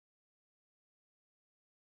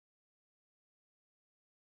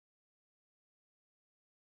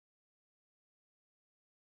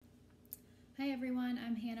Hi everyone,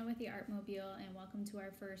 I'm Hannah with the Artmobile and welcome to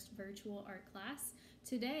our first virtual art class.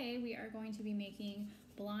 Today we are going to be making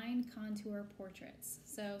blind contour portraits.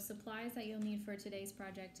 So supplies that you'll need for today's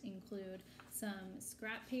project include some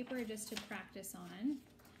scrap paper just to practice on,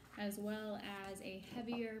 as well as a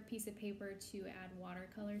heavier piece of paper to add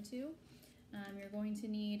watercolor to. You're going to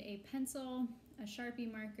need a pencil, a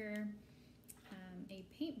Sharpie marker, a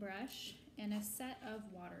paintbrush, and a set of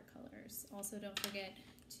watercolors. Also, don't forget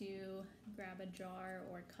to grab a jar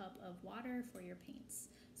or cup of water for your paints.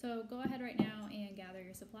 So go ahead right now and gather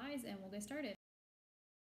your supplies and we'll get started.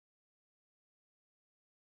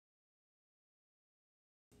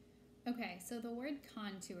 Okay, so the word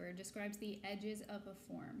contour describes the edges of a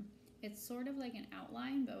form. It's sort of like an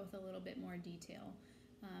outline, but with a little bit more detail.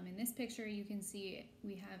 In this picture, you can see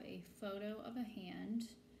we have a photo of a hand,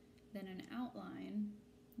 then an outline,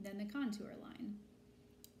 then the contour line.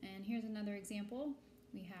 And here's another example.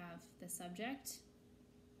 We have the subject,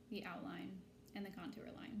 the outline, and the contour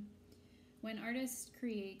line. When artists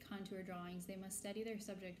create contour drawings, they must study their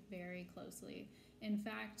subject very closely. In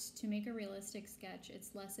fact, to make a realistic sketch,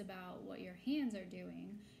 it's less about what your hands are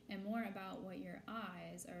doing and more about what your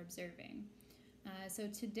eyes are observing. So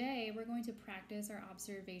today, we're going to practice our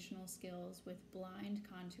observational skills with blind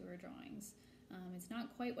contour drawings. It's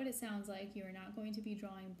not quite what it sounds like. You're not going to be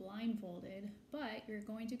drawing blindfolded, but you're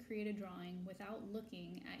going to create a drawing without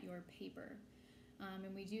looking at your paper.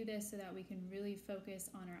 And we do this so that we can really focus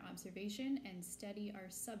on our observation and study our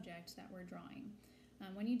subject that we're drawing.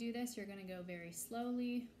 When you do this, you're going to go very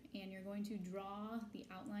slowly and you're going to draw the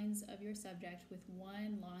outlines of your subject with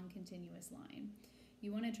one long continuous line.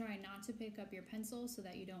 You want to try not to pick up your pencil so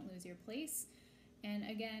that you don't lose your place. And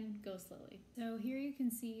again, go slowly. So here you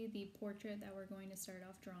can see the portrait that we're going to start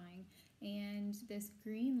off drawing, and this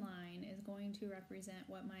green line is going to represent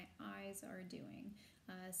what my eyes are doing.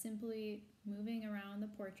 Simply moving around the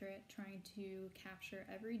portrait, trying to capture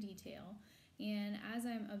every detail. And as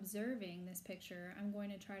I'm observing this picture, I'm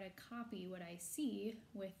going to try to copy what I see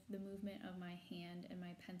with the movement of my hand and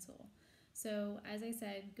my pencil. So as I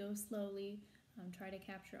said, go slowly. Try to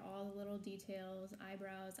capture all the little details: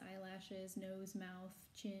 eyebrows, eyelashes, nose, mouth,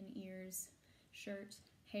 chin, ears, shirt,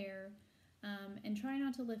 hair, and try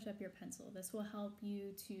not to lift up your pencil. This will help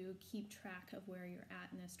you to keep track of where you're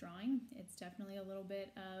at in this drawing. It's definitely a little bit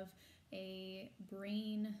of a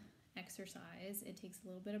brain exercise. It takes a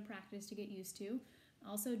little bit of practice to get used to.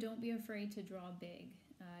 Also, don't be afraid to draw big.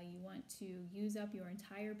 You want to use up your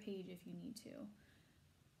entire page if you need to.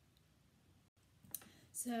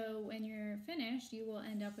 So when you're finished, you will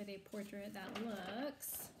end up with a portrait that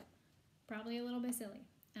looks probably a little bit silly,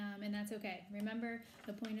 and that's okay. Remember,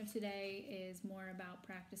 the point of today is more about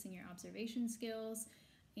practicing your observation skills,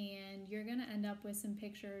 and you're going to end up with some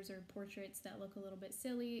pictures or portraits that look a little bit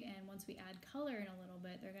silly, and once we add color in a little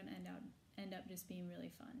bit, they're going to end up just being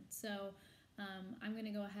really fun. So I'm going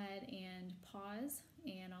to go ahead and pause,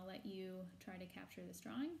 and I'll let you try to capture this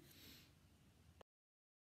drawing.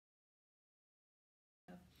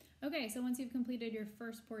 Okay, so once you've completed your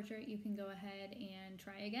first portrait, you can go ahead and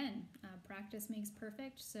try again. Practice makes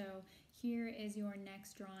perfect, so here is your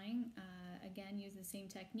next drawing. Again, use the same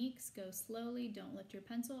techniques. Go slowly, don't lift your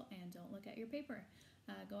pencil, and don't look at your paper.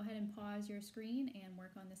 Go ahead and pause your screen and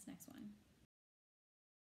work on this next one.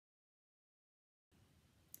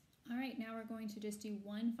 All right, now we're going to just do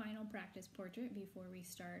one final practice portrait before we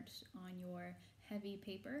start on your heavy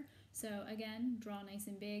paper. So again, draw nice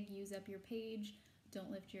and big, use up your page. Don't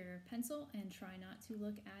lift your pencil and try not to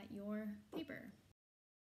look at your paper.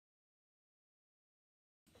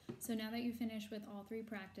 So now that you've finished with all three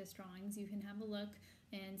practice drawings, you can have a look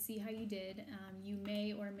and see how you did. You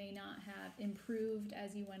may or may not have improved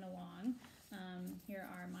as you went along. Here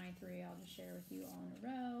are my three. I'll just share with you all in a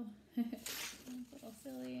row. It's a little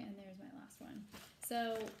silly, and there's my last one.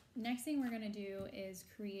 So next thing we're going to do is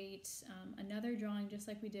create another drawing just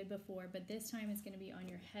like we did before, but this time it's going to be on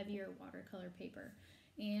your heavier watercolor paper.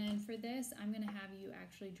 And for this, I'm going to have you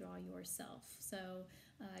actually draw yourself. So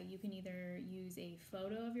you can either use a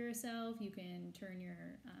photo of yourself, you can turn your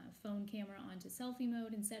phone camera onto selfie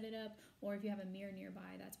mode and set it up, or if you have a mirror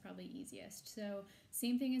nearby, that's probably easiest. So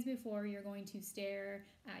same thing as before, you're going to stare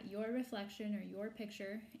at your reflection or your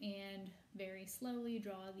picture and very slowly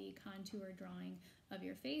draw the contour drawing of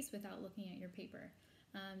your face without looking at your paper.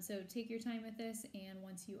 So take your time with this, and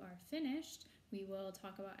once you are finished, we will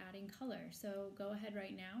talk about adding color. So go ahead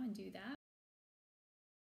right now and do that.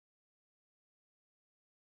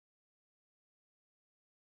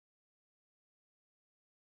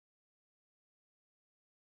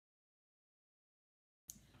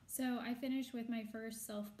 So I finished with my first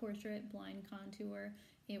self-portrait blind contour.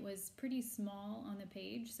 It was pretty small on the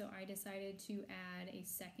page, so I decided to add a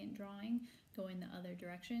second drawing going the other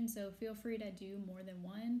direction. So feel free to do more than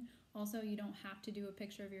one. Also, you don't have to do a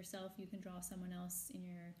picture of yourself. You can draw someone else in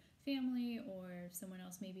your family or someone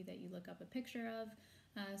else maybe that you look up a picture of.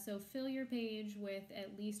 So fill your page with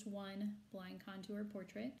at least one blind contour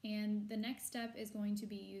portrait. And the next step is going to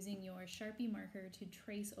be using your Sharpie marker to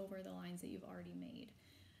trace over the lines that you've already made.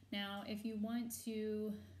 Now, if you want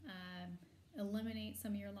to eliminate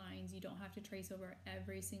some of your lines, you don't have to trace over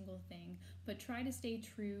every single thing, but try to stay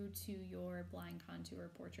true to your blind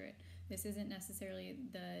contour portrait. This isn't necessarily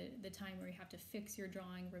the time where you have to fix your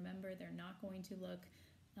drawing. Remember, they're not going to look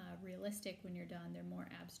realistic when you're done. They're more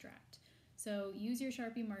abstract. So use your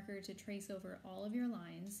Sharpie marker to trace over all of your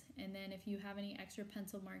lines, and then if you have any extra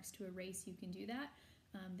pencil marks to erase, you can do that.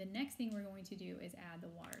 The next thing we're going to do is add the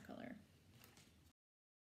watercolor.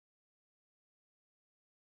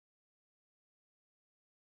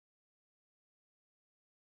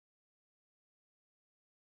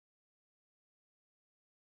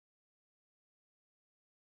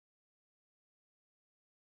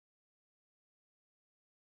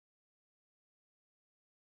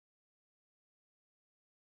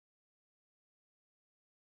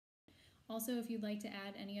 Also, if you'd like to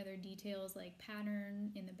add any other details like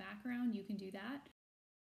pattern in the background, you can do that.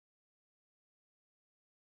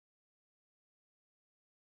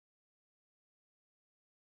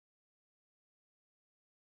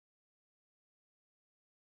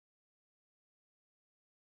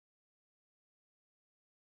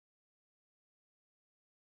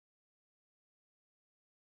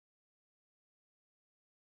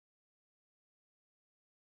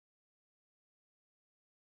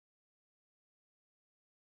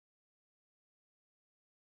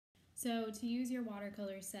 So to use your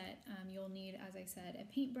watercolor set, you'll need, as I said,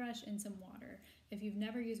 a paintbrush and some water. If you've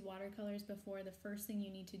never used watercolors before, the first thing you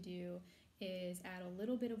need to do is add a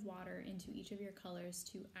little bit of water into each of your colors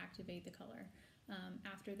to activate the color.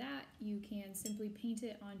 After that, you can simply paint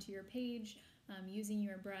it onto your page using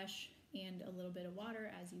your brush and a little bit of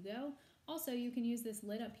water as you go. Also, you can use this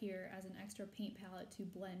lid up here as an extra paint palette to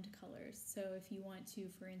blend colors. So if you want to,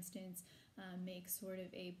 for instance, make sort of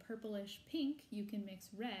a purplish pink, you can mix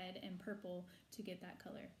red and purple to get that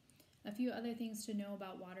color. A few other things to know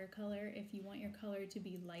about watercolor: if you want your color to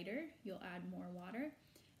be lighter, you'll add more water.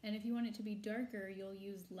 And if you want it to be darker, you'll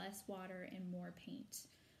use less water and more paint.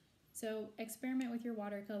 So experiment with your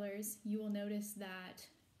watercolors. You will notice that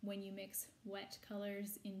when you mix wet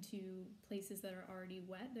colors into places that are already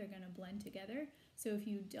wet, they're going to blend together. So if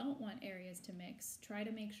you don't want areas to mix, try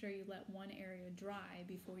to make sure you let one area dry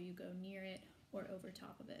before you go near it or over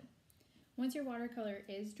top of it. Once your watercolor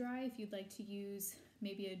is dry, if you'd like to use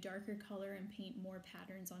maybe a darker color and paint more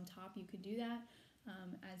patterns on top, you could do that.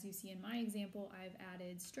 As you see in my example, I've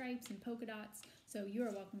added stripes and polka dots, so you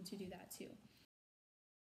are welcome to do that too.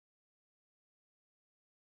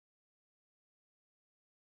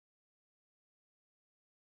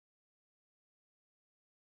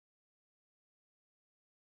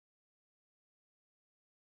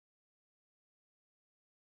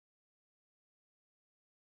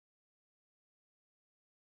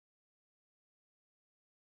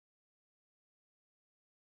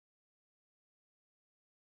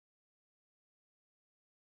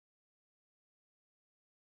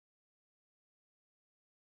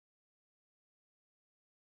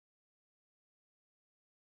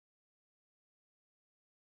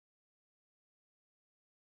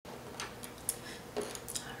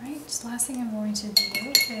 Alright, just last thing I'm going to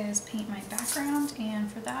do is paint my background,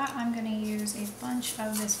 and for that I'm going to use a bunch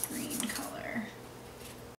of this green color.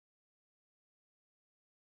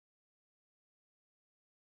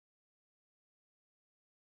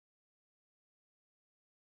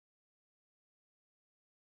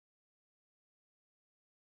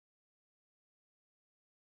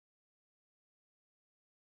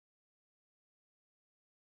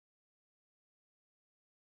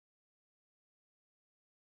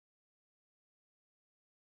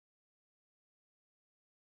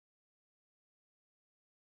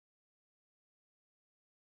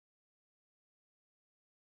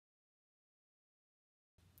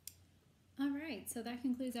 Alright, so that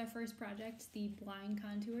concludes our first project, the blind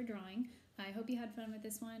contour drawing. I hope you had fun with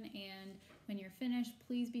this one, and when you're finished,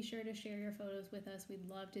 please be sure to share your photos with us. We'd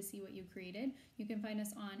love to see what you created. You can find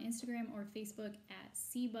us on Instagram or Facebook at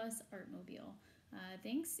CBusArtmobile.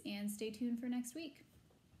 Thanks, and stay tuned for next week.